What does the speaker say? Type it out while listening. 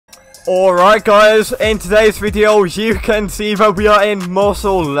Alright guys, in today's video you can see that we are in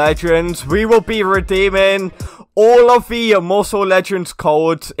Muscle Legends. We will be redeeming all of the Muscle Legends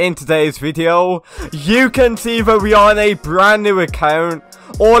codes in today's video. You can see that we are on a brand new account.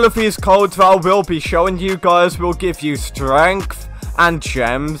 All of these codes that I will be showing you guys will give you strength and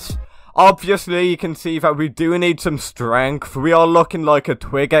gems. Obviously, you can see that we do need some strength. We are looking like a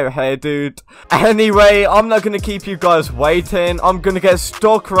twig out here, dude. Anyway, I'm not going to keep you guys waiting. I'm going to get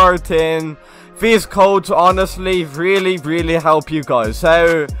stuck right in. These codes honestly really help you guys.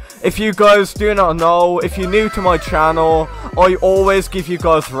 So, if you guys do not know, if you're new to my channel, I always give you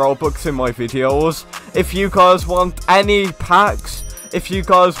guys Robux in my videos. If you guys want any packs, if you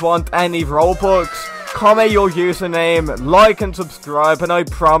guys want any Robux, comment your username, like and subscribe, and I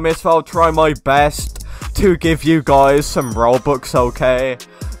promise I'll try my best to give you guys some Robux, okay?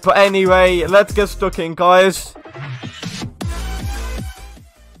 But anyway, let's get stuck in, guys.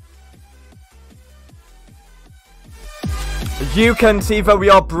 You can see that we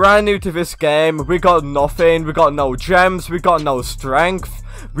are brand new to this game. We got nothing, we got no gems, we got no strength.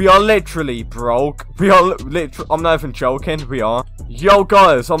 We are literally broke. I'm not even joking, we are. Yo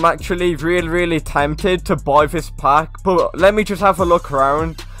guys, I'm actually really tempted to buy this pack, but let me just have a look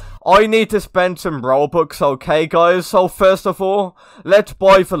around. I need to spend some Robux, okay guys? So first of all, let's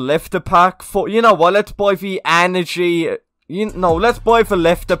buy the lifter pack for, you know what, let's buy the energy, let's buy the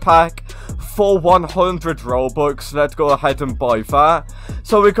lifter pack for 100 Robux. Let's go ahead and buy that.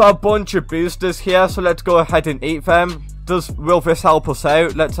 So we got a bunch of boosters here, so let's go ahead and eat them. Will this help us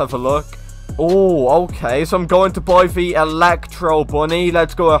out? Let's have a look. Oh, okay, so I'm going to buy the Electro Bunny.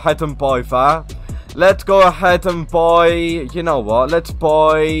 Let's go ahead and buy that. Let's go ahead and buy, you know what, let's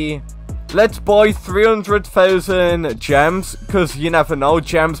buy 300,000 gems, because you never know,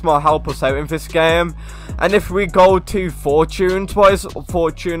 gems might help us out in this game. And if we go to fortunes, what is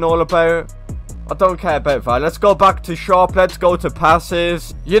fortune all about? I don't care about that. Let's go back to shop. Let's go to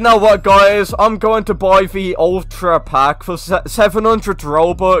passes. You know what, guys? I'm going to buy the ultra pack for 700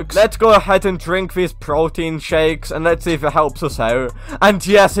 Robux. Let's go ahead and drink these protein shakes and let's see if it helps us out. And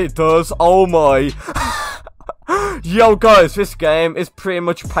yes, it does. Oh my. Yo guys, this game is pretty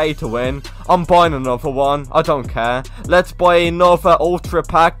much pay to win. I'm buying another one. I don't care. Let's buy another ultra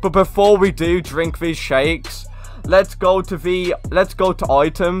pack. But before we do drink these shakes, let's go to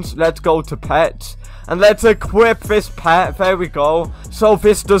items, let's go to pets, and let's equip this pet. There we go. So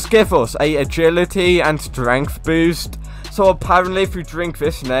this does give us a agility and strength boost. So apparently if we drink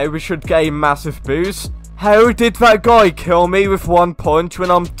this now, we should get a massive boost. How did that guy kill me with one punch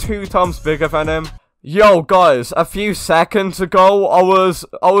when I'm 2 times bigger than him? Yo guys, a few seconds ago, I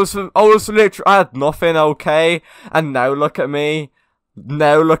had nothing, okay? And now look at me.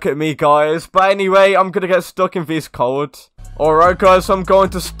 Now look at me, guys. But anyway, I'm gonna get stuck in these codes. Alright guys, I'm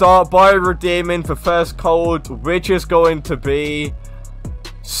going to start by redeeming the first code, which is going to be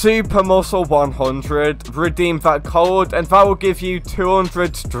Super Muscle 100. Redeem that code and that will give you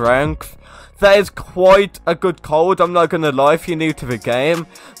 200 strength. That is quite a good code, I'm not gonna lie, if you're new to the game.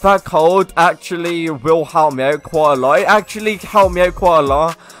 That code actually will help me out quite a lot. It actually helped me out quite a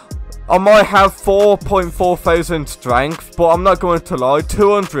lot. I might have 4,400 strength, but I'm not going to lie,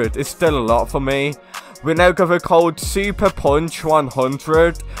 200 is still a lot for me. We now got the code Super Punch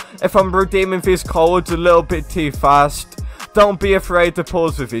 100. If I'm redeeming these codes a little bit too fast, don't be afraid to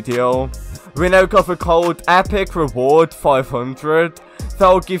pause the video. We now got the code Epic Reward 500.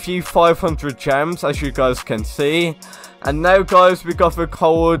 That'll give you 500 gems, as you guys can see. And now guys, we got the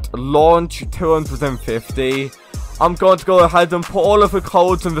code Launch 250. I'm going to go ahead and put all of the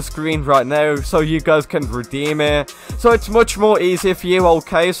codes on the screen right now so you guys can redeem it. So it's much more easier for you,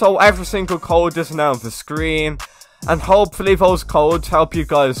 okay? So every single code is now on the screen. And hopefully those codes help you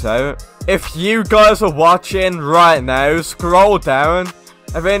guys out. If you guys are watching right now, scroll down.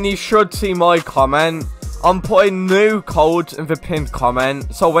 And then you should see my comment. I'm putting new codes in the pinned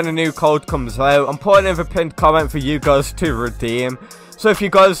comment. So when a new code comes out, I'm putting in the pinned comment for you guys to redeem. So if you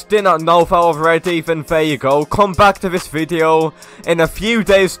guys did not know that already, then there you go. Come back to this video in a few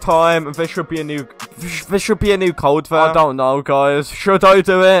days time and there should be a new code there. I don't know guys. Should I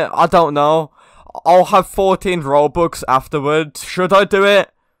do it? I don't know. I'll have 14 Robux afterwards. Should I do it?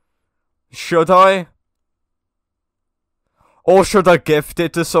 Should I? Or should I gift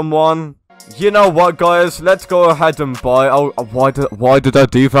it to someone? You know what guys, let's go ahead and buy. Oh, why did I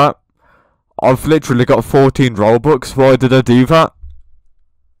do that? I've literally got 14 Robux. Why did I do that?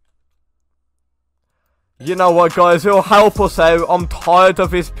 You know what guys, it'll help us out. I'm tired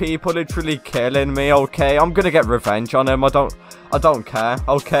of these people literally killing me, okay? I'm gonna get revenge on him. I don't care,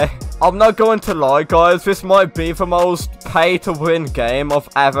 okay? I'm not going to lie, guys. This might be the most pay-to-win game I've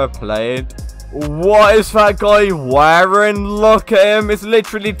ever played. What is that guy wearing? Look at him. It's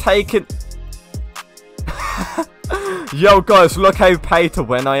literally taking... Yo, guys, look how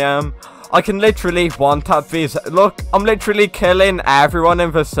pay-to-win I am. I can literally one-tap these. Look, I'm literally killing everyone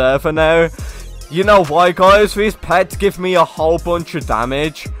in the server now. You know why, guys? These pets give me a whole bunch of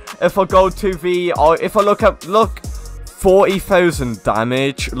damage. If I go to the... if I look at... Look... 40,000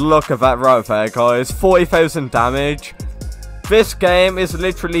 damage. Look at that right there, guys. 40,000 damage. This game is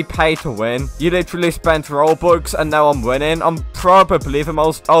literally pay to win. You literally spent Robux and now I'm winning. I'm probably the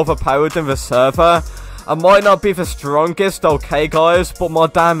most overpowered in the server. I might not be the strongest, okay, guys, but my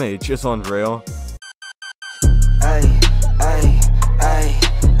damage is unreal. Hey, hey, hey,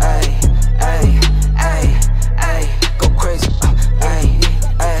 hey, hey, hey, hey, go crazy. Hey,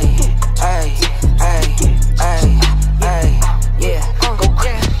 hey, hey, hey, hey. Yeah,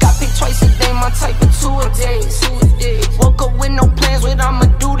 got picked twice a day, my type of 2 a day. Woke up with no plans, what I'ma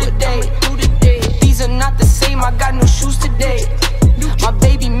do today. These are not the same, I got new shoes today. My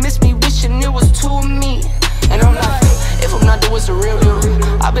baby missed me, wishing it was 2 of me. And I'm like, if I'm not doing it's the real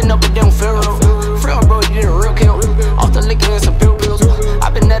deal. I've been up and down Pharaoh. Friend, bro, you did a real kill. Off the liquor and some pill pills.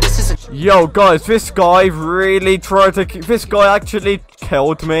 I've been at it since Yo, guys, this guy really tried to... This guy actually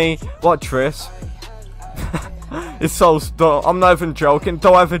killed me. Watch this. It's so dumb. I'm not even joking.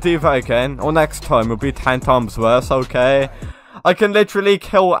 Don't ever do that again. Or next time it'll be 10 times worse, okay? I can literally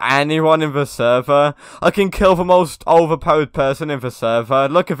kill anyone in the server. I can kill the most overpowered person in the server.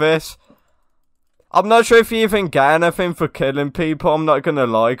 Look at this. I'm not sure if you even get anything for killing people. I'm not gonna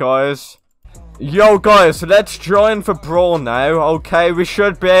lie, guys. Yo, guys, let's join the brawl now, okay? We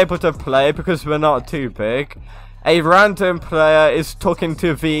should be able to play because we're not too big. A random player is tucked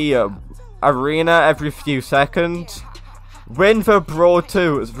into the... arena every few seconds. Win the brawl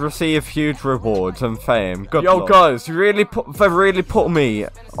to receive huge rewards and fame. Good luck. Guys, they really put me.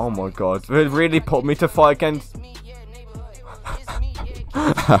 Oh my god, they really put me to fight against.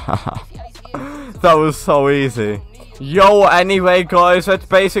 That was so easy. Yo, anyway, guys, that's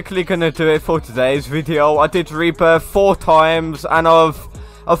basically gonna do it for today's video. I did rebirth 4 times, and I've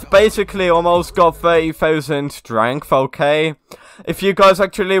basically almost got 30,000 strength, okay? If you guys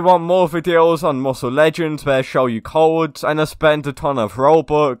actually want more videos on Muscle Legends where I show you codes and I spend a ton of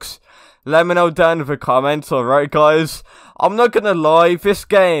Robux, let me know down in the comments, alright, guys? I'm not gonna lie, this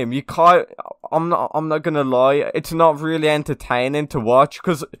game, you can't... I'm not gonna lie, it's not really entertaining to watch,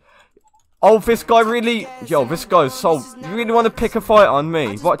 because... Oh, this guy really... Yo, this guy is so... You really want to pick a fight on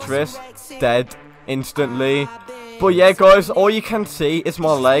me? Watch this. Dead. Instantly. But yeah, guys, all you can see is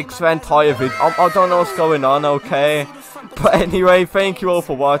my legs the entire video. I don't know what's going on, okay? But anyway, thank you all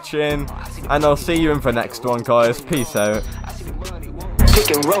for watching, and I'll see you in the next one, guys. Peace out. Pick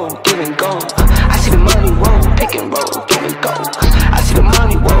and roll, give and go. I see the money roll, pick and roll, give and go. I see the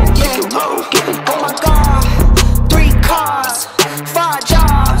money roll, pick and roll, give and go. Oh my god, 3 cars, 5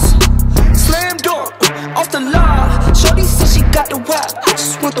 jobs, slam door, off the law. Shorty said she got the wap, I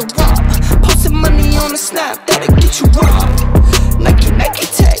just want the rob. Posting money on the snap, that'll get you robbed. Nike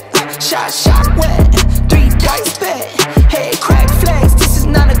tech, shot wet, 3 dice bet. Head crack flags, this is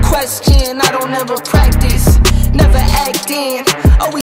not a question. I don't ever practice, never act in.